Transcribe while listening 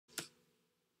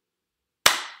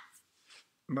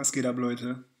Was geht ab,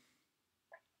 Leute?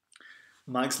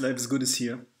 Mareks Life is Good ist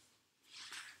hier.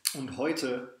 Und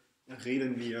heute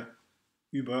reden wir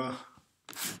über.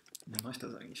 Wie mache ich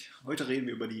das eigentlich? Heute reden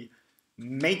wir über die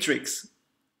Matrix.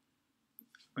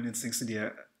 Und jetzt denkst du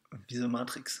dir, wieso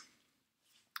Matrix?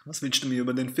 Was willst du mir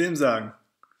über den Film sagen?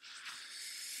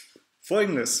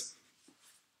 Folgendes.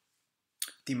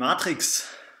 Die Matrix.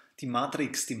 Die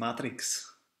Matrix. Die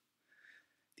Matrix.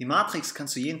 Die Matrix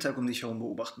kannst du jeden Tag um dich herum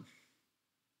beobachten.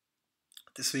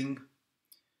 Deswegen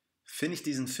finde ich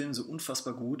diesen Film so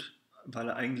unfassbar gut, weil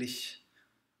er eigentlich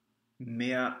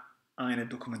mehr eine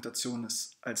Dokumentation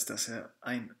ist, als dass er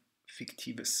ein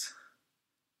fiktives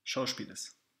Schauspiel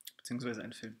ist, beziehungsweise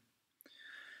ein Film.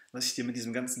 Was ich dir mit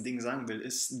diesem ganzen Ding sagen will,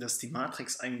 ist, dass die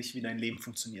Matrix eigentlich wie dein Leben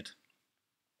funktioniert.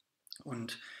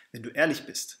 Und wenn du ehrlich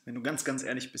bist, wenn du ganz, ganz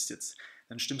ehrlich bist jetzt,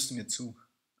 dann stimmst du mir zu.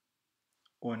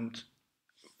 Und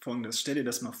Folgendes, stell dir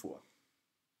das mal vor.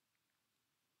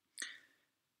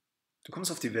 Du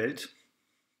kommst auf die Welt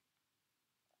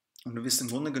und du wirst im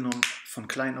Grunde genommen von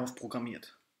klein auf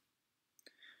programmiert.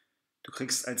 Du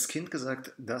kriegst als Kind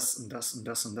gesagt, das und das und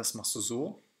das und das machst du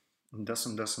so und das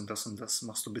und das und das und das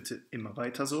machst du bitte immer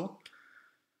weiter so.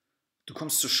 Du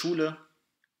kommst zur Schule,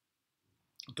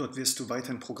 dort wirst du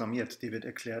weiterhin programmiert. Dir wird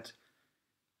erklärt,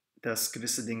 dass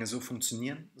gewisse Dinge so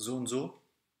funktionieren, so und so.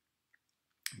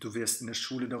 Du wirst in der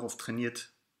Schule darauf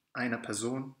trainiert, einer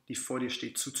Person, die vor dir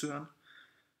steht, zuzuhören.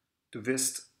 Du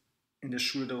wirst in der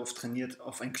Schule darauf trainiert,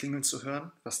 auf ein Klingeln zu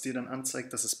hören, was dir dann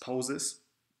anzeigt, dass es Pause ist.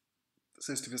 Das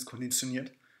heißt, du wirst konditioniert.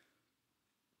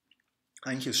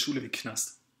 Eigentlich ist Schule wie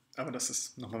Knast, aber das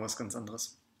ist nochmal was ganz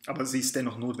anderes. Aber sie ist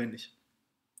dennoch notwendig.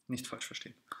 Nicht falsch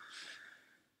verstehen.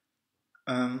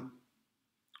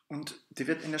 Und dir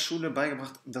wird in der Schule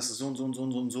beigebracht, das ist so und so und so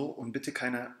und so und so und bitte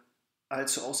keine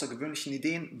allzu außergewöhnlichen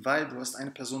Ideen, weil du hast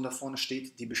eine Person da vorne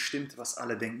steht, die bestimmt, was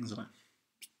alle denken sollen.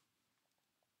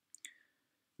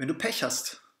 Wenn du Pech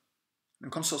hast, dann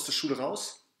kommst du aus der Schule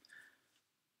raus,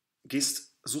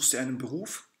 suchst dir einen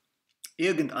Beruf,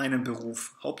 irgendeinen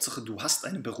Beruf, Hauptsache du hast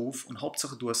einen Beruf und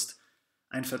Hauptsache du hast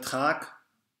einen Vertrag,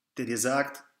 der dir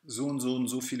sagt, so und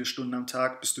so viele Stunden am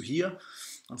Tag bist du hier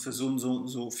und für so und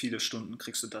so viele Stunden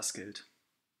kriegst du das Geld.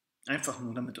 Einfach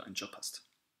nur, damit du einen Job hast.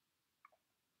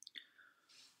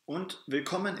 Und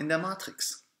willkommen in der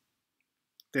Matrix.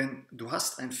 Denn du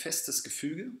hast ein festes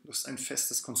Gefüge, du hast ein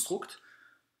festes Konstrukt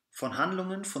von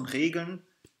Handlungen, von Regeln,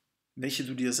 welche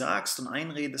du dir sagst und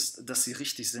einredest, dass sie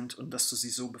richtig sind und dass du sie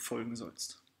so befolgen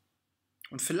sollst.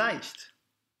 Und vielleicht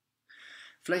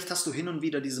hast du hin und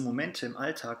wieder diese Momente im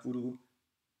Alltag, wo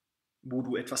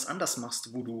du etwas anders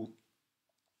machst, wo du,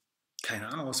 keine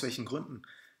Ahnung aus welchen Gründen,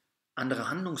 andere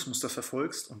Handlungsmuster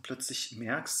verfolgst und plötzlich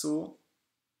merkst so,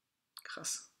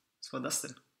 krass, was war das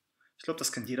denn? Ich glaube,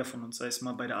 das kennt jeder von uns, sei es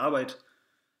mal bei der Arbeit,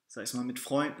 sei es mal mit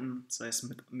Freunden, sei es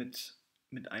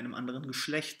mit einem anderen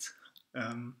Geschlecht.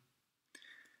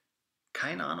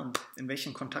 Keine Ahnung, in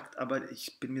welchem Kontakt, aber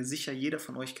ich bin mir sicher, jeder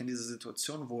von euch kennt diese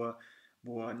Situation, wo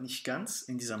er nicht ganz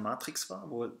in dieser Matrix war,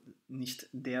 wo er nicht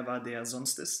der war, der er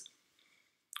sonst ist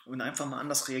und einfach mal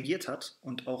anders reagiert hat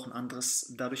und auch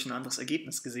dadurch ein anderes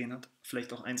Ergebnis gesehen hat,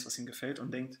 vielleicht auch eins, was ihm gefällt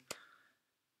und denkt,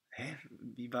 hä,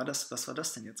 wie war das, was war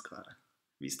das denn jetzt gerade?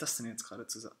 Wie ist das denn jetzt gerade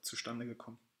zustande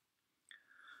gekommen?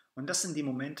 Und das sind die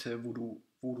Momente, wo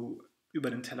du über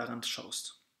den Tellerrand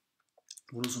schaust,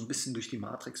 wo du so ein bisschen durch die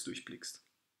Matrix durchblickst.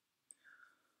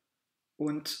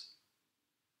 Und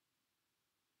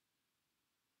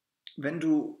wenn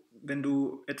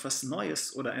du etwas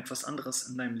Neues oder etwas anderes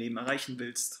in deinem Leben erreichen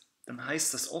willst, dann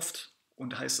heißt das oft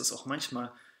und heißt das auch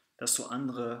manchmal, dass du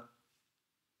andere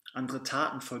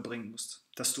Taten vollbringen musst,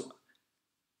 dass du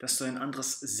ein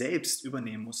anderes Selbst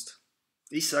übernehmen musst.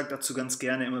 Ich sage dazu ganz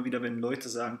gerne immer wieder, wenn Leute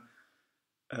sagen,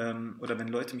 oder wenn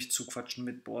Leute mich zuquatschen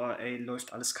mit, boah, ey,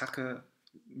 läuft alles kacke,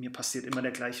 mir passiert immer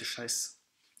der gleiche Scheiß.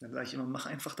 Dann sage ich immer, mach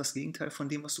einfach das Gegenteil von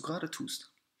dem, was du gerade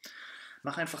tust.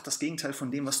 Mach einfach das Gegenteil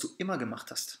von dem, was du immer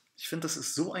gemacht hast. Ich finde, das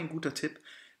ist so ein guter Tipp,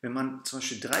 wenn man zum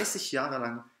Beispiel 30 Jahre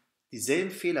lang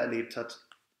dieselben Fehler erlebt hat,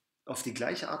 auf die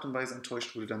gleiche Art und Weise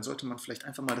enttäuscht wurde, dann sollte man vielleicht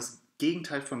einfach mal das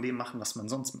Gegenteil von dem machen, was man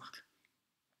sonst macht.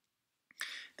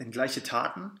 Denn gleiche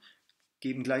Taten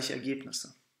geben gleiche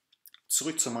Ergebnisse.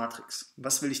 Zurück zur Matrix.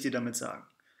 Was will ich dir damit sagen?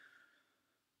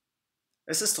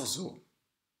 Es ist doch so.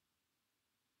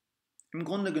 Im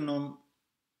Grunde genommen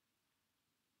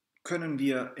können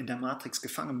wir in der Matrix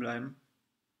gefangen bleiben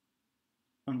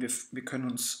und wir können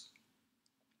uns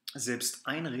selbst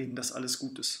einreden, dass alles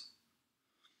gut ist.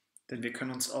 Denn wir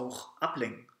können uns auch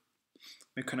ablenken.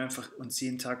 Wir können einfach uns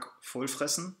jeden Tag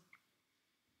vollfressen.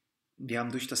 Wir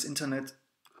haben durch das Internet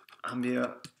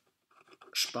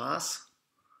Spaß.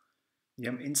 Wir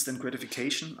haben Instant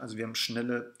Gratification, also wir haben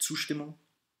schnelle Zustimmung,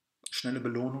 schnelle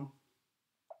Belohnung.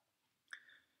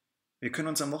 Wir können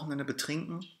uns am Wochenende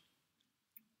betrinken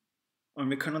und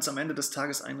wir können uns am Ende des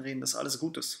Tages einreden, dass alles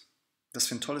gut ist,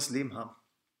 dass wir ein tolles Leben haben,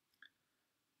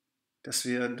 dass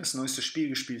wir das neueste Spiel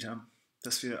gespielt haben,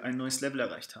 dass wir ein neues Level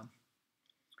erreicht haben.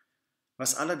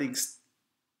 Was allerdings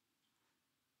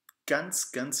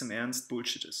ganz, ganz im Ernst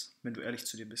Bullshit ist, wenn du ehrlich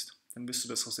zu dir bist. Dann wirst du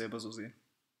das auch selber so sehen.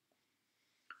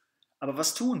 Aber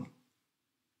was tun?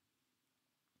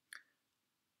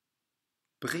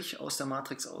 Brich aus der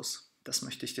Matrix aus. Das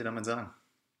möchte ich dir damit sagen.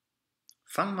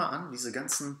 Fang doch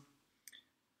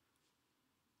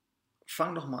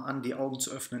mal an, die Augen zu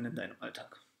öffnen in deinem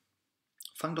Alltag.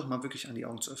 Fang doch mal wirklich an, die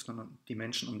Augen zu öffnen und die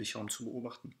Menschen um dich herum zu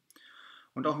beobachten.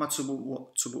 Und auch mal zu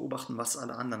beobachten, was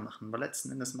alle anderen machen. Weil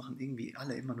letzten Endes machen irgendwie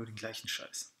alle immer nur den gleichen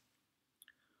Scheiß.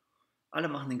 Alle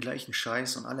machen den gleichen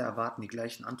Scheiß und alle erwarten die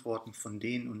gleichen Antworten von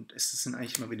denen und es sind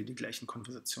eigentlich immer wieder die gleichen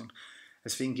Konversationen.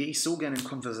 Deswegen gehe ich so gerne in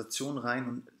Konversationen rein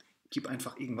und gib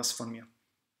einfach irgendwas von mir.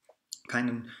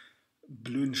 Keinen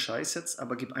blöden Scheiß jetzt,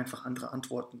 aber gib einfach andere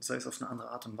Antworten, sei es auf eine andere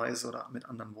Art und Weise oder mit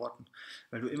anderen Worten.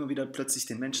 Weil du immer wieder plötzlich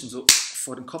den Menschen so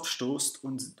vor den Kopf stoßt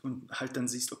und halt dann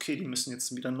siehst, okay, die müssen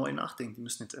jetzt wieder neu nachdenken, die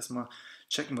müssen jetzt erstmal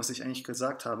checken, was ich eigentlich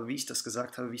gesagt habe, wie ich das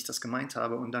gesagt habe, wie ich das gemeint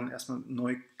habe und dann erstmal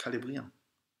neu kalibrieren.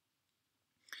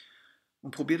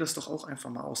 Und probier das doch auch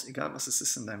einfach mal aus, egal was es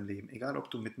ist in deinem Leben. Egal,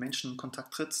 ob du mit Menschen in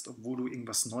Kontakt trittst, obwohl du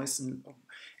irgendwas Neues,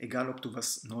 egal, ob du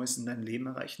was Neues in deinem Leben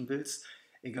erreichen willst,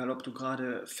 egal, ob du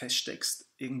gerade feststeckst,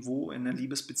 irgendwo in einer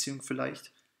Liebesbeziehung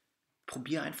vielleicht,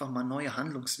 probier einfach mal neue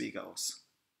Handlungswege aus.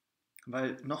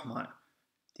 Weil, nochmal,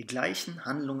 die gleichen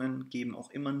Handlungen geben auch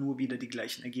immer nur wieder die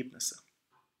gleichen Ergebnisse.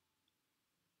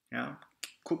 Ja?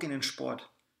 Guck in den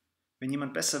Sport. Wenn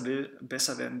jemand besser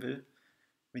werden will,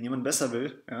 wenn jemand besser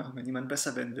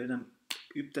werden will, dann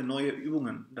übt er neue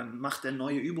Übungen, dann macht er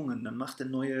neue Übungen, dann macht er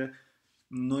neue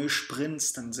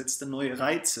Sprints, dann setzt er neue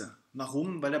Reize.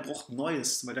 Warum? Weil er braucht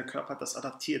Neues, weil der Körper hat das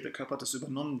adaptiert, der Körper hat das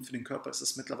übernommen. Für den Körper ist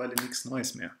es mittlerweile nichts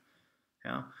Neues mehr.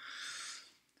 Ja?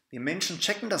 Wir Menschen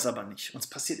checken das aber nicht. Uns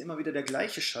passiert immer wieder der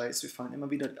gleiche Scheiß, wir fallen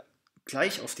immer wieder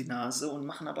gleich auf die Nase und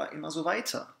machen aber immer so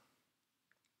weiter.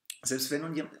 Selbst wenn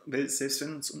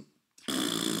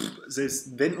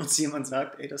uns jemand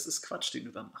sagt, ey, das ist Quatsch, den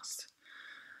du da machst.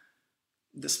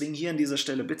 Deswegen hier an dieser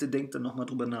Stelle, bitte denk dann nochmal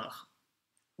drüber nach.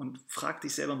 Und frag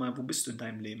dich selber mal, wo bist du in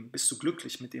deinem Leben? Bist du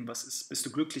glücklich mit dem, was ist? Bist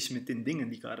du glücklich mit den Dingen,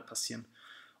 die gerade passieren?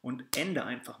 Und ändere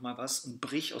einfach mal was und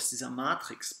brich aus dieser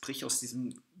Matrix, brich aus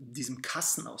diesem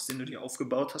Kasten aus, den du dir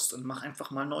aufgebaut hast und mach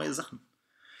einfach mal neue Sachen.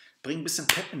 Bring ein bisschen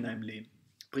Pep in deinem Leben.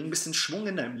 Bring ein bisschen Schwung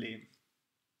in deinem Leben.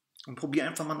 Und probier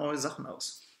einfach mal neue Sachen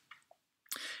aus.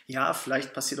 Ja,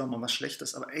 vielleicht passiert auch mal was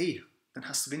Schlechtes, aber ey, dann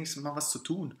hast du wenigstens mal was zu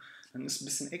tun. Dann ist ein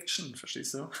bisschen Action,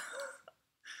 verstehst du?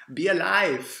 Be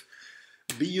alive.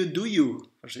 Be you, do you.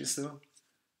 Verstehst du?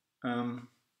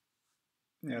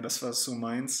 Ja, das war so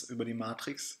meins über die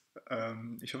Matrix.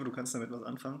 Ich hoffe, du kannst damit was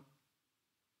anfangen.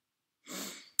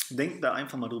 Denk da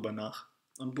einfach mal drüber nach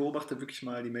und beobachte wirklich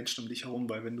mal die Menschen um dich herum,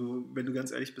 weil wenn du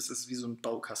ganz ehrlich bist, ist es wie so ein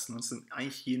Baukasten und es sind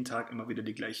eigentlich jeden Tag immer wieder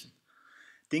die gleichen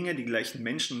Dinge, die gleichen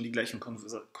Menschen und die gleichen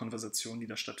Konversationen, die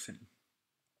da stattfinden.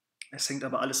 Es hängt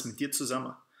aber alles mit dir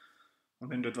zusammen. Und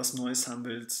wenn du etwas Neues haben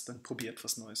willst, dann probier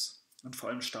etwas Neues. Und vor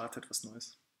allem starte etwas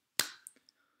Neues.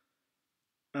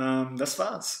 Das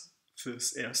war's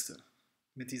fürs Erste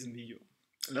mit diesem Video.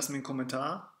 Lass mir einen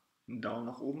Kommentar, einen Daumen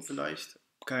nach oben vielleicht,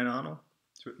 keine Ahnung.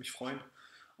 Ich würde mich freuen.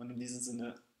 Und in diesem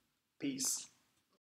Sinne, Peace.